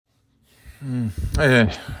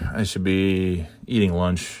I should be eating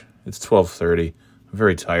lunch. It's 12:30. I'm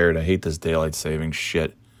very tired. I hate this daylight saving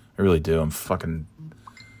shit. I really do. I'm fucking...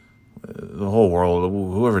 The whole world,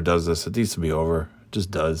 whoever does this, it needs to be over. It just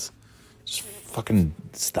does. Just fucking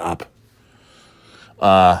stop.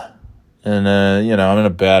 I'm in a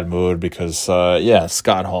bad mood because,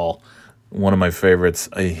 Scott Hall, one of my favorites.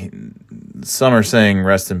 Some are saying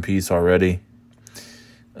rest in peace already.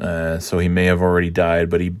 So he may have already died,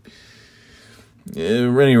 but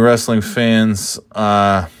any wrestling fans,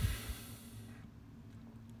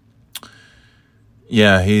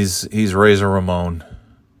 he's Razor Ramon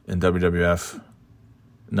in WWF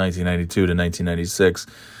 1992 to 1996.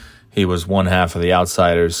 He was one half of the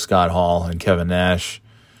Outsiders, Scott Hall and Kevin Nash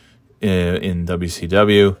in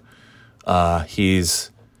WCW. He's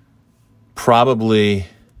probably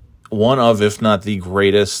one of, if not the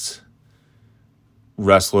greatest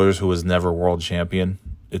wrestlers who was never world champion.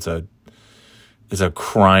 It's a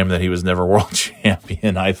crime that he was never world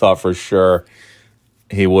champion. I thought for sure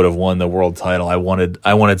he would have won the world title. I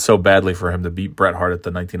wanted so badly for him to beat Bret Hart at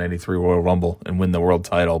the 1993 Royal Rumble and win the world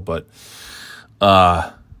title, but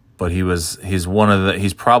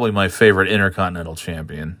he's probably my favorite Intercontinental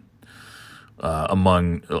champion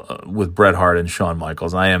with Bret Hart and Shawn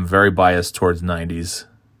Michaels. I am very biased towards early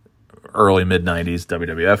mid 90s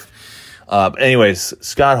WWF. Anyways,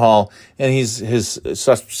 Scott Hall, and his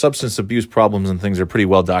substance abuse problems and things are pretty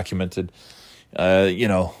well documented.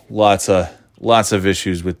 Lots of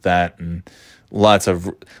issues with that, and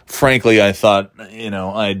frankly, I thought,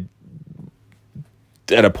 at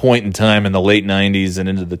a point in time in the late 90s and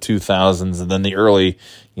into the 2000s, and then the early,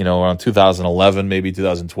 around 2011, maybe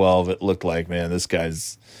 2012, it looked like, man,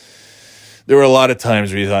 there were a lot of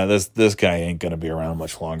times where you thought, this guy ain't going to be around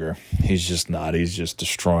much longer. He's just not. He's just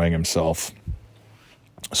destroying himself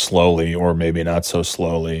slowly, or maybe not so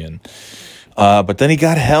slowly. And but then he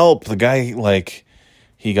got help. The guy,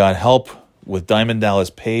 he got help with Diamond Dallas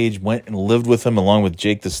Page, went and lived with him along with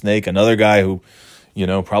Jake the Snake, another guy who,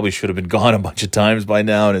 probably should have been gone a bunch of times by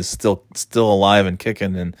now and is still alive and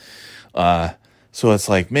kicking. And so it's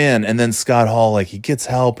like, man. And then Scott Hall, he gets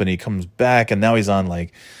help and he comes back, and now he's on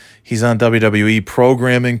WWE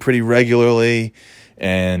programming pretty regularly,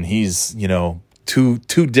 and he's,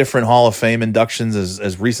 two different Hall of Fame inductions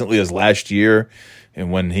as recently as last year,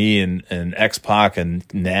 and when he and X-Pac and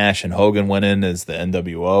Nash and Hogan went in as the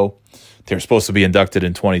NWO. They were supposed to be inducted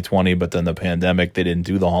in 2020, but then the pandemic, they didn't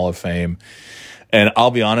do the Hall of Fame. And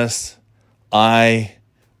I'll be honest,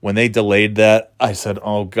 when they delayed that, I said,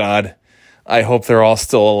 oh God, I hope they're all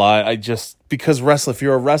still alive. Because if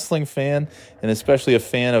you're a wrestling fan, and especially a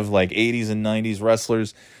fan of 80s and 90s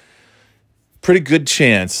wrestlers, pretty good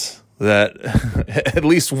chance that at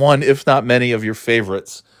least one, if not many, of your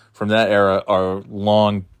favorites from that era are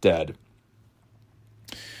long dead.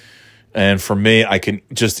 And for me, I can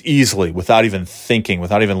just easily, without even thinking,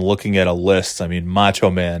 without even looking at a list, Macho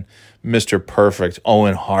Man, Mr. Perfect,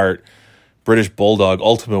 Owen Hart, British Bulldog,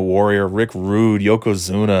 Ultimate Warrior, Rick Rude,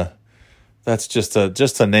 Yokozuna. That's just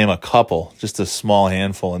to name a couple, just a small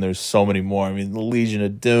handful, and there's so many more. The Legion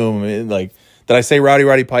of Doom. Did I say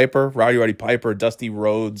Rowdy Piper? Rowdy Piper, Dusty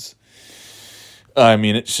Rhodes.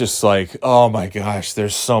 It's just oh my gosh,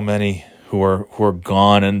 there's so many who are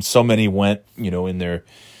gone, and so many went, in their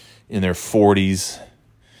 40s,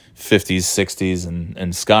 50s, 60s,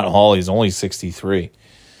 and Scott Hall, he's only 63.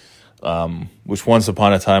 Which once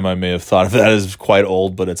upon a time I may have thought of that as quite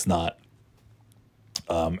old, but it's not.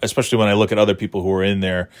 Especially when I look at other people who are in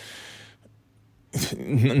there,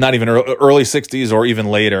 not even early 60s or even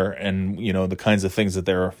later, and the kinds of things that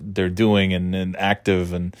they're doing and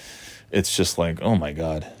active, and it's just oh my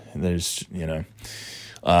God, there's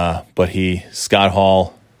but Scott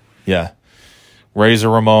Hall, Razor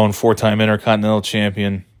Ramon, 4-time Intercontinental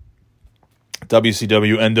Champion,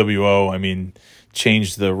 WCW, NWO.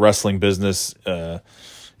 Changed the wrestling business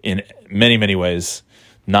in many, many ways,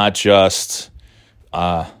 not just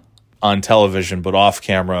on television, but off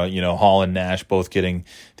camera. Hall and Nash both getting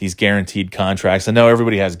these guaranteed contracts. I know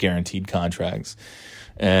everybody has guaranteed contracts,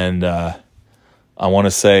 and I want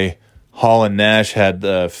to say Hall and Nash had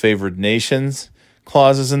favored nations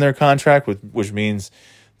clauses in their contract, which means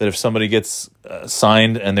that if somebody gets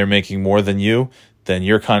signed and they're making more than you, then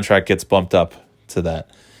your contract gets bumped up to that.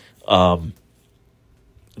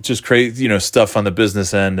 Just crazy, stuff on the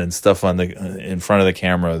business end and stuff in front of the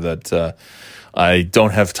camera that I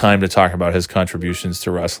don't have time to talk about his contributions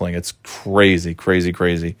to wrestling. It's crazy, crazy,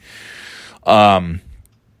 crazy.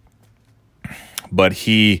 but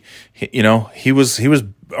he was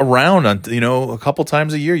around on, a couple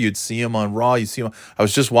times a year. You'd see him on Raw. You see him. I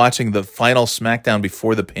was just watching the final SmackDown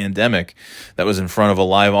before the pandemic that was in front of a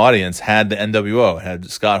live audience, had the NWO. It had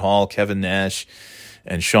Scott Hall, Kevin Nash,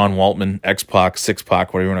 and Sean Waltman, X-Pac,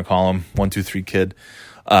 Six-Pac, whatever you want to call him, 1-2-3 Kid.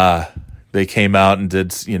 They came out and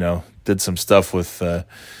did some stuff with a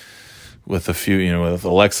few, with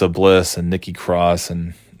Alexa Bliss and Nikki Cross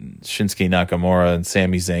and Shinsuke Nakamura and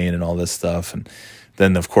Sami Zayn and all this stuff. And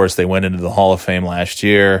then, of course, they went into the Hall of Fame last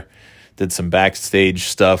year, did some backstage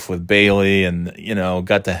stuff with Bayley, and,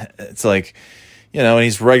 it's like, and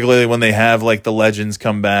he's regularly, when they have like the legends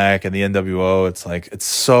come back and the NWO, it's like, it's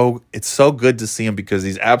so good to see him, because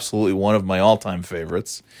he's absolutely one of my all-time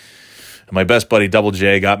favorites. And my best buddy Double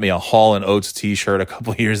J got me a Hall & Oates t-shirt a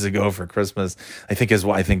couple years ago for Christmas. I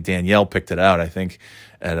think Danielle picked it out. I think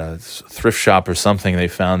at a thrift shop or something, they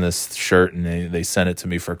found this shirt and they sent it to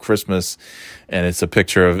me for Christmas. And it's a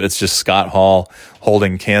picture it's just Scott Hall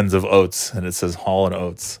holding cans of oats, and it says Hall &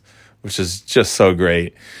 Oates, which is just so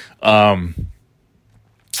great. And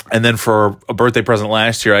then for a birthday present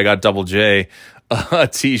last year, I got Double J a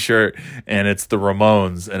t-shirt, and it's the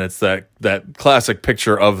Ramones, and it's that classic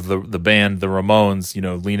picture of the band, the Ramones,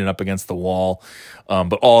 leaning up against the wall.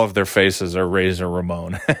 But all of their faces are Razor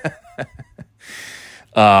Ramon.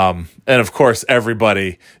 And of course,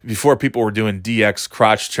 everybody, before people were doing DX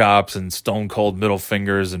crotch chops and stone cold middle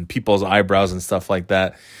fingers and people's eyebrows and stuff like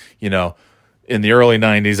that, in the early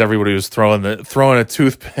 90s, everybody was throwing a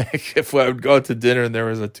toothpick. If I would go out to dinner and there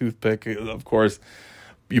was a toothpick, of course,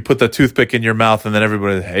 you put the toothpick in your mouth, and then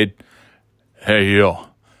everybody,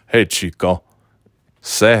 hey Chico,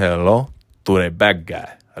 say hello to the bad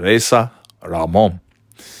guy, Razor Ramon.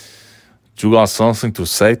 You got something to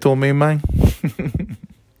say to me, man?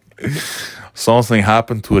 Something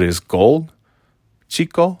happened to this gold,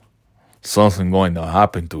 Chico? Something going to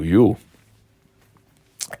happen to you.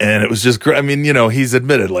 And it was just great. I mean, he's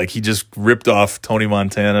admitted, like, he just ripped off Tony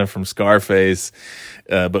Montana from Scarface,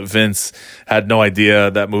 but Vince had no idea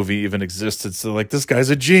that movie even existed. So, like, this guy's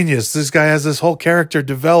a genius. This guy has this whole character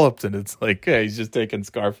developed, and it's like, hey, he's just taking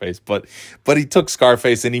Scarface. But he took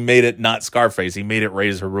Scarface and he made it not Scarface. He made it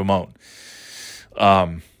Razor Ramon.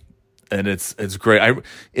 And it's great.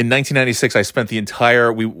 In 1996, I spent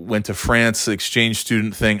we went to France, exchange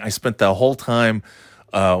student thing. I spent the whole time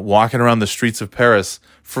walking around the streets of Paris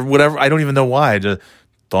for whatever, I don't even know why, just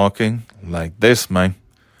talking like this, man.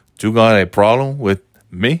 You got a problem with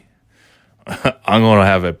me? I'm going to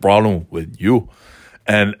have a problem with you.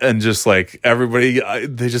 And just like everybody,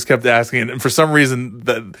 they just kept asking. And for some reason,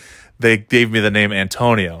 that they gave me the name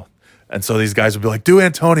Antonio. And so these guys would be like, do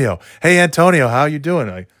Antonio. Hey, Antonio, how you doing?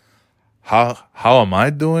 Like, how am I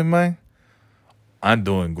doing, man? I'm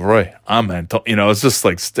doing great. I'm Antonio. It's just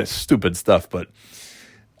like stupid stuff. But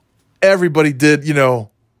everybody did,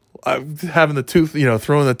 having the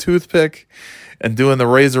throwing the toothpick and doing the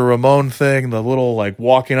Razor Ramon thing, the little like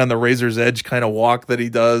walking on the razor's edge kind of walk that he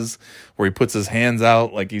does, where he puts his hands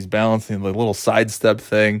out like he's balancing the little sidestep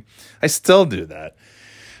thing. I still do that.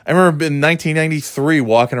 I remember in 1993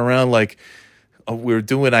 walking around like I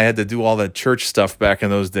had to do all that church stuff back in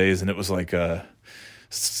those days, and it was like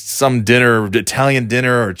some dinner, Italian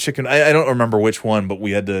dinner or chicken. I don't remember which one, but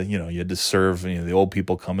we had to, you had to serve, the old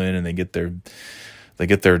people come in and they get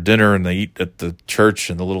their dinner and they eat at the church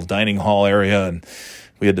in the little dining hall area, and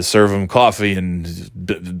we had to serve them coffee and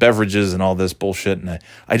beverages and all this bullshit. And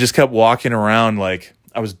I just kept walking around like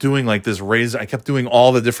I was doing like this Razor. I kept doing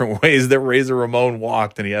all the different ways that Razor Ramon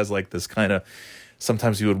walked, and he has like this kind of.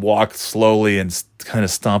 Sometimes he would walk slowly and kind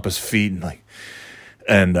of stomp his feet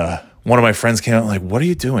and one of my friends came out like, "What are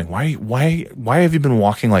you doing? Why have you been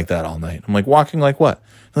walking like that all night?" I'm like, "Walking like what?"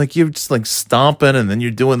 Like, you're just like stomping, and then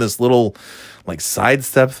you're doing this little like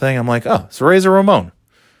sidestep thing. I'm like, "Oh, it's Razor Ramon." I'm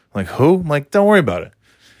like, "Who?" I'm like, "Don't worry about it.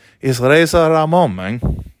 It's Razor Ramon,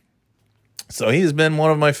 man." So he's been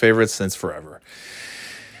one of my favorites since forever.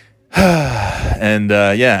 And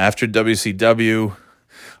after WCW,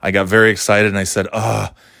 I got very excited and I said,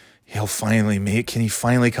 can he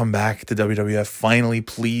finally come back to WWF? Finally,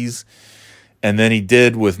 please. And then he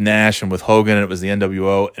did with Nash and with Hogan, and it was the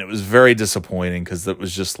NWO. And it was very disappointing because it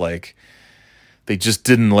was just like, they just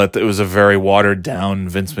didn't it was a very watered down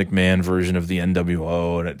Vince McMahon version of the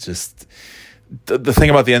NWO. And it just, the thing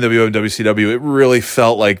about the NWO and WCW, it really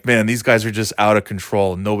felt like, man, these guys are just out of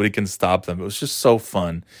control. Nobody can stop them. It was just so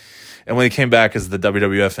fun. And when he came back as the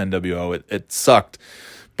WWF NWO, it sucked.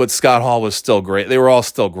 But Scott Hall was still great. They were all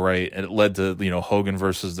still great. And it led to, Hogan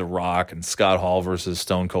versus The Rock and Scott Hall versus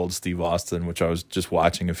Stone Cold Steve Austin, which I was just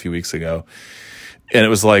watching a few weeks ago. And it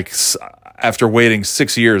was like, after waiting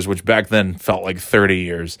 6 years, which back then felt like 30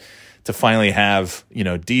 years, to finally have,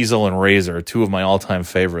 Diesel and Razor, two of my all-time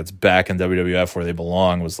favorites, back in WWF where they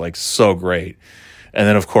belong, was like so great. And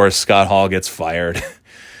then, of course, Scott Hall gets fired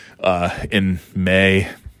in May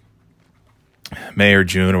or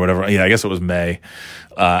June or whatever. Yeah, I guess it was May.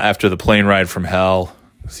 After the plane ride from hell,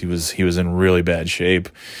 he was in really bad shape.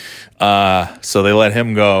 So they let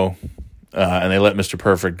him go, and they let Mr.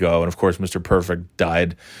 Perfect go. And of course, Mr. Perfect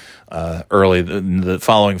died early the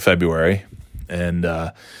following February, and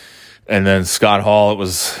then Scott Hall. It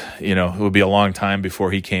was it would be a long time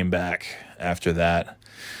before he came back after that,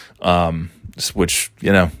 which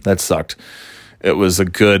that sucked. It was a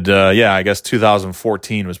good I guess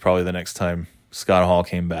 2014 was probably the next time Scott Hall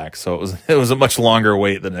came back. So it was a much longer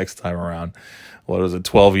wait the next time around. What was it,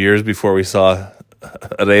 12 years before we saw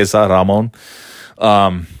Reza Ramon?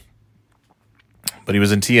 But he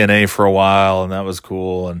was in TNA for a while, and that was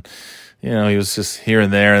cool. And, he was just here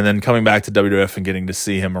and there. And then coming back to WWF and getting to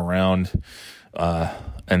see him around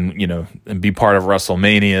and be part of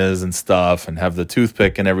WrestleManias and stuff and have the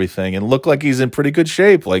toothpick and everything and look like he's in pretty good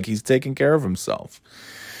shape, like he's taking care of himself.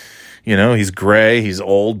 He's gray, he's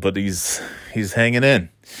old, but he's hanging in.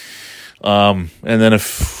 And then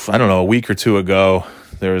a week or two ago,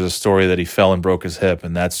 there was a story that he fell and broke his hip,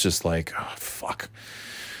 and that's just like, oh, fuck.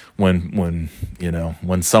 When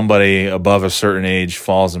somebody above a certain age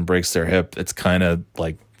falls and breaks their hip, it's kind of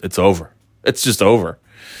like it's over. It's just over.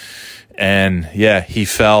 And yeah, he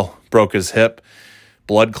fell, broke his hip,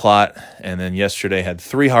 blood clot, and then yesterday had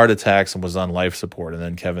 3 heart attacks and was on life support. And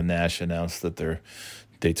then Kevin Nash announced that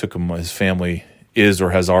they took him. His family is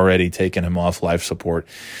or has already taken him off life support.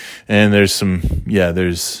 And there's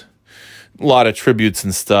there's a lot of tributes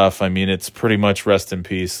and stuff. I mean, it's pretty much rest in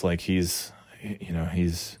peace. Like he's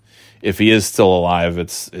if he is still alive,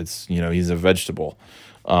 it's he's a vegetable,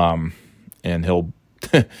 and he'll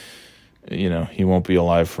he won't be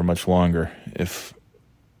alive for much longer. If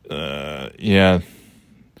that's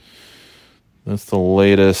the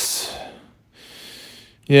latest.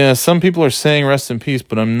 Yeah, some people are saying rest in peace,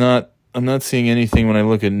 but I'm not seeing anything when I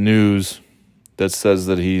look at news that says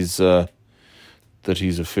that he's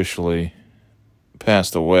officially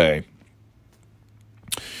passed away.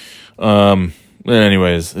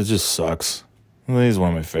 Anyways, it just sucks. He's one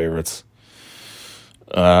of my favorites.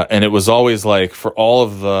 And it was always like, for all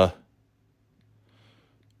of the...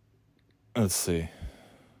 Let's see.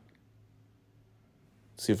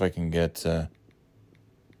 See if I can get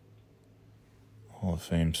Hall of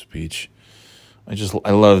Fame speech.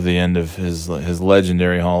 I love the end of his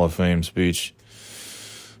legendary Hall of Fame speech.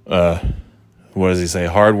 What does he say?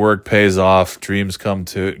 Hard work pays off. Dreams come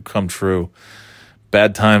true.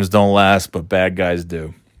 Bad times don't last, but bad guys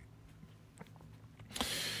do.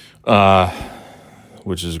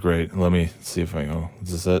 Which is great. Let me see if I go.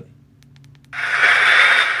 Is this it?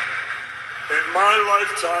 In my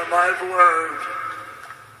lifetime, I've learned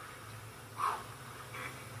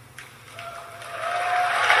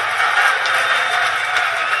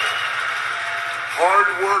hard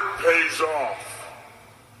work pays off.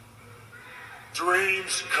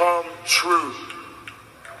 Dreams come true.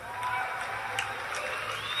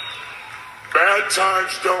 Bad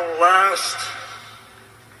times don't last,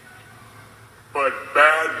 but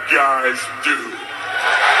bad guys do.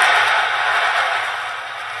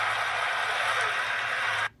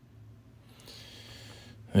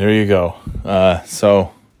 There you go.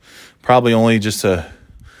 So probably only just a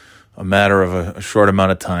matter of a short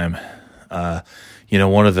amount of time.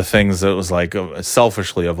 One of the things that was like,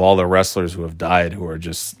 selfishly, of all the wrestlers who have died, who are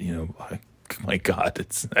just, my God,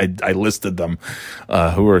 I listed them,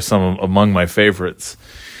 who are some among my favorites.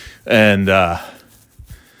 And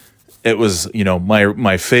it was,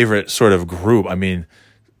 my favorite sort of group. I mean,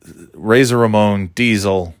 Razor Ramon,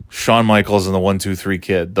 Diesel, Shawn Michaels, and the 1-2-3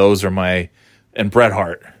 Kid. Those are and Bret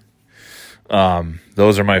Hart.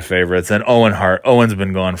 Those are my favorites. And Owen Hart. Owen's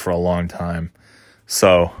been gone for a long time.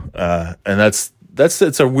 So, and it's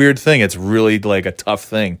a weird thing. It's really like a tough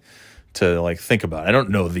thing to like think about. I don't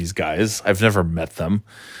know these guys. I've never met them.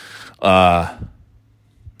 I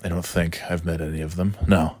don't think I've met any of them.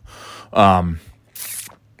 No.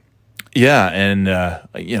 Yeah, and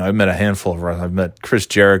I've met a handful of wrestlers. I've met Chris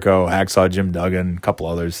Jericho, Hacksaw Jim Duggan, a couple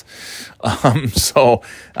others. So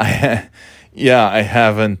I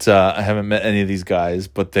haven't met any of these guys,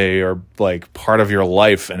 but they are like part of your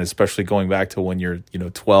life, and especially going back to when you're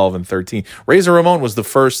 12 and 13. Razor Ramon was the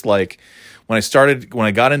first, like, when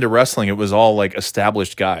I got into wrestling, it was all like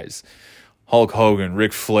established guys. Hulk Hogan,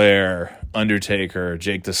 Ric Flair, Undertaker,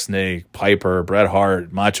 Jake the Snake, Piper, Bret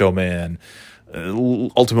Hart, Macho Man,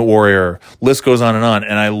 Ultimate Warrior. List goes on, and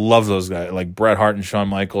I love those guys. Like Bret Hart and Shawn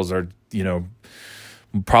Michaels are,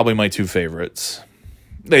 probably my two favorites.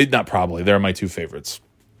 They're my two favorites.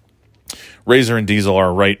 Razor and Diesel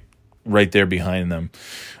are right there behind them.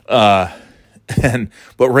 But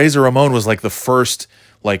Razor Ramon was like the first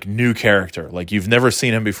like new character. Like you've never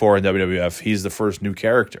seen him before in WWF. He's the first new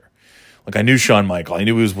character. Like I knew Shawn Michaels, I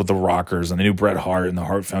knew he was with the Rockers, and I knew Bret Hart and the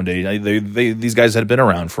Hart Foundation. These guys had been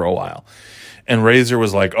around for a while. And Razor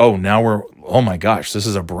was like, oh my gosh, this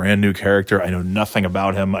is a brand new character. I know nothing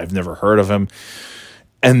about him. I've never heard of him.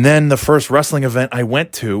 And then the first wrestling event I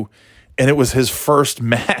went to, and it was his first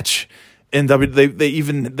match in WWE.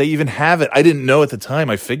 They even have it. I didn't know at the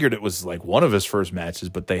time. I figured it was like one of his first matches,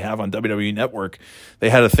 but they have on WWE Network,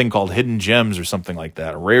 they had a thing called Hidden Gems or something like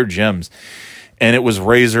that, Rare Gems. And it was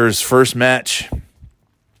Razor's first match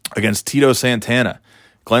against Tito Santana,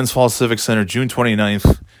 Glens Falls Civic Center, June 29th,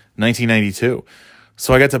 1992.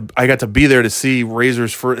 So I got to be there to see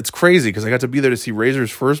Razor's first. It's crazy because I got to be there to see Razor's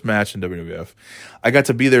first match in WWF. I got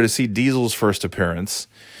to be there to see Diesel's first appearance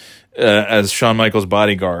as Shawn Michaels'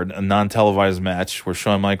 bodyguard, a non-televised match where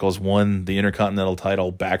Shawn Michaels won the Intercontinental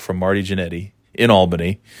title back from Marty Jannetty in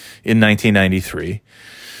Albany in 1993.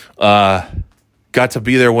 Got to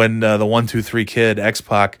be there when the 1-2-3 Kid,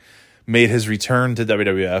 X-Pac, made his return to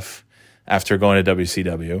WWF after going to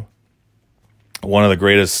WCW. One of the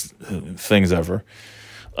greatest things ever.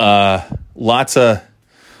 Lots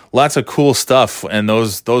of cool stuff, and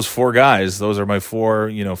those four guys, those are my four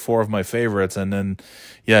of my favorites. And then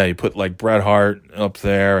you put like Bret Hart up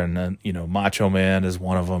there, and then Macho Man is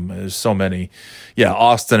one of them. There's so many.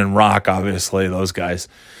 Austin and Rock, obviously, those guys.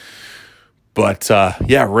 But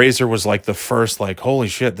Razor was like the first, like, holy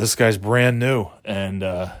shit, this guy's brand new. And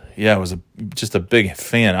I was just a big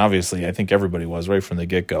fan. Obviously, I think everybody was right from the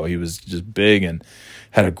get-go. He was just big and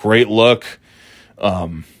had a great look.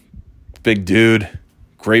 Big dude,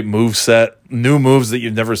 great move set, new moves that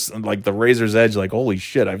you've never, like the Razor's Edge, like, holy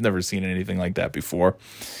shit, I've never seen anything like that before.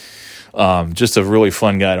 Just a really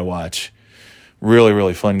fun guy to watch. Really,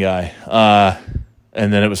 really fun guy.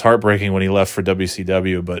 And then it was heartbreaking when he left for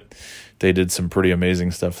WCW, but they did some pretty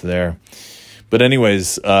amazing stuff there. But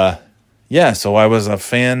anyways, so I was a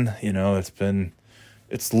fan.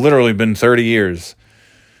 It's literally been 30 years,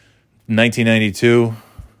 1992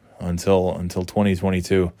 until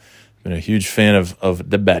 2022. Been a huge fan of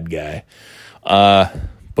the bad guy.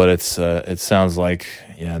 But it sounds like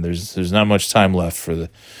there's not much time left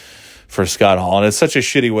for Scott Hall, and it's such a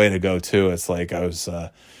shitty way to go too. It's like I was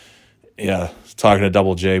talking to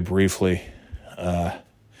Double J briefly.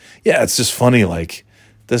 It's just funny, like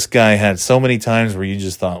this guy had so many times where you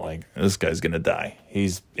just thought, like, this guy's going to die.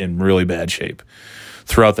 He's in really bad shape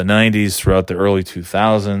throughout the 90s, throughout the early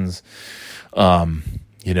 2000s.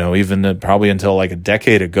 Even probably until like a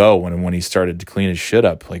decade ago when he started to clean his shit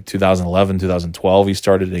up, like 2011, 2012, he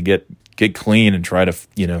started to get clean and try to,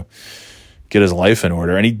 get his life in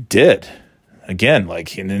order. And he did. Again,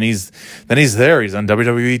 like, and then he's there. He's on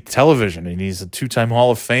WWE television, and he's a 2-time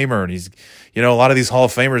Hall of Famer, and he's, a lot of these Hall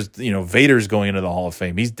of Famers, Vader's going into the Hall of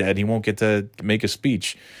Fame. He's dead. He won't get to make a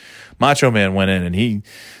speech. Macho Man went in, and he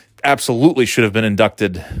absolutely should have been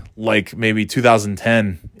inducted, like maybe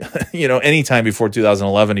 2010. Anytime before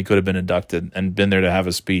 2011, he could have been inducted and been there to have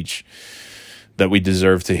a speech that we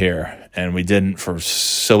deserved to hear, and we didn't for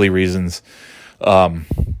silly reasons.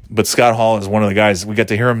 But Scott Hall is one of the guys. We got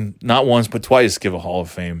to hear him not once but twice give a Hall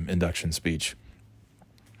of Fame induction speech.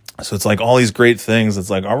 So it's like all these great things. It's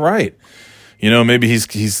like, all right, maybe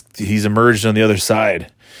he's emerged on the other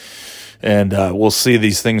side, and we'll see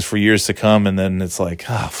these things for years to come. And then it's like,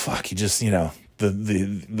 oh fuck, he just the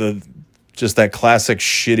just that classic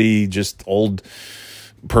shitty, just old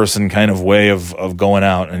person kind of way of going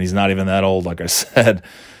out, and he's not even that old, like I said.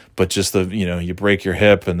 But just you break your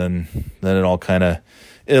hip, and then it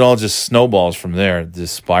all just snowballs from there. It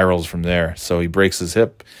just spirals from there. So he breaks his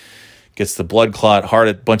hip, gets the blood clot,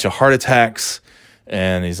 bunch of heart attacks,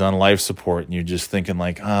 and he's on life support. And you're just thinking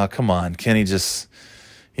like, come on, can he just,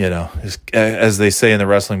 as they say in the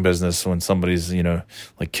wrestling business, when somebody's,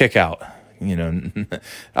 like kick out,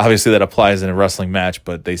 obviously that applies in a wrestling match,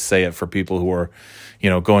 but they say it for people who are,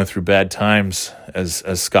 going through bad times as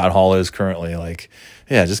Scott Hall is currently, like,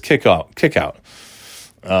 just kick out.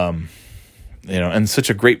 And such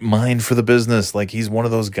a great mind for the business. Like, he's one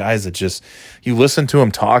of those guys that just, you listen to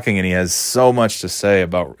him talking and he has so much to say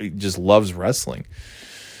about, he just loves wrestling.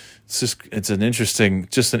 It's an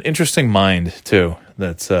interesting mind too.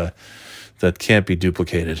 That can't be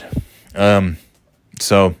duplicated. And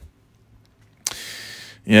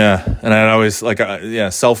I'd always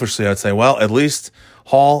selfishly I'd say, well, at least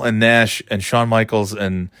Hall and Nash and Shawn Michaels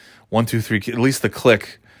and 1, 2, 3, at least the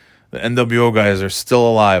Clique, the NWO guys are still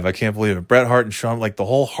alive. I can't believe it. Bret Hart and Shawn, like the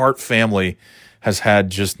whole Hart family has had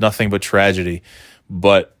just nothing but tragedy.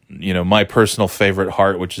 But, you know, my personal favorite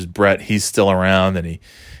Hart, which is Bret, he's still around, and he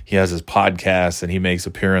has his podcast, and he makes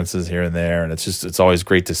appearances here and there, and it's always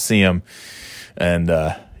great to see him. And,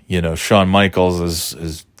 you know, Shawn Michaels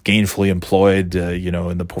is gainfully employed, you know,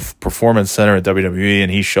 in the performance center at WWE, and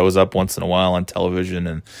he shows up once in a while on television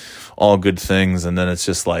and all good things. And then it's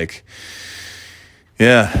just like,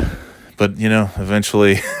 yeah, but you know,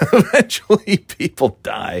 eventually people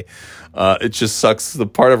die. It just sucks. The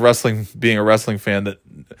part of wrestling, being a wrestling fan that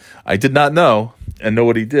I did not know and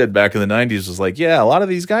nobody did back in the 90s, was like, yeah, a lot of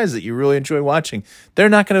these guys that you really enjoy watching, they're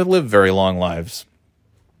not going to live very long lives.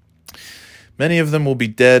 Many of them will be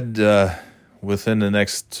dead within the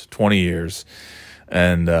next 20 years.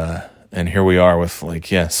 And here we are with,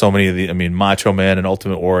 like, yeah, so many of the, I mean, Macho Man and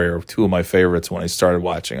Ultimate Warrior are two of my favorites when I started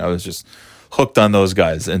watching. I was just hooked on those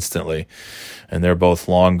guys instantly, and they're both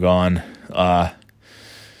long gone. Yeah,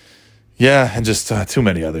 and just too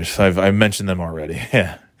many others. I've mentioned them already.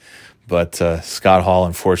 Yeah, but Scott Hall,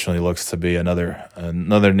 unfortunately, looks to be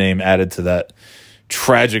another name added to that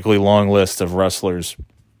tragically long list of wrestlers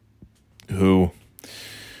who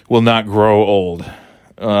will not grow old,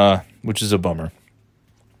 which is a bummer.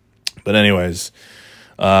 But anyways,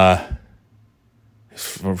 from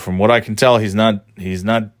what I can tell, he's not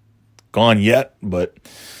gone yet. But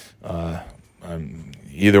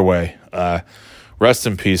either way, rest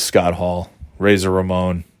in peace, Scott Hall, Razor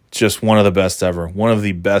Ramon. Just one of the best ever. One of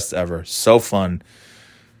the best ever. So fun,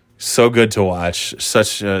 so good to watch.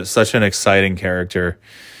 Such an exciting character,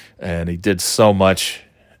 and he did so much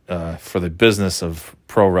for the business of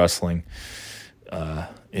pro wrestling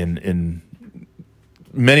in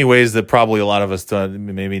many ways that probably a lot of us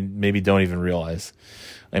maybe don't even realize.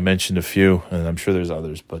 I mentioned a few, and I'm sure there's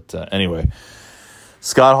others. But anyway,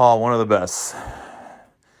 Scott Hall, one of the best.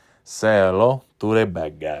 Say hello to the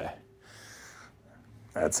bad guy.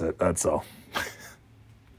 That's it. That's all.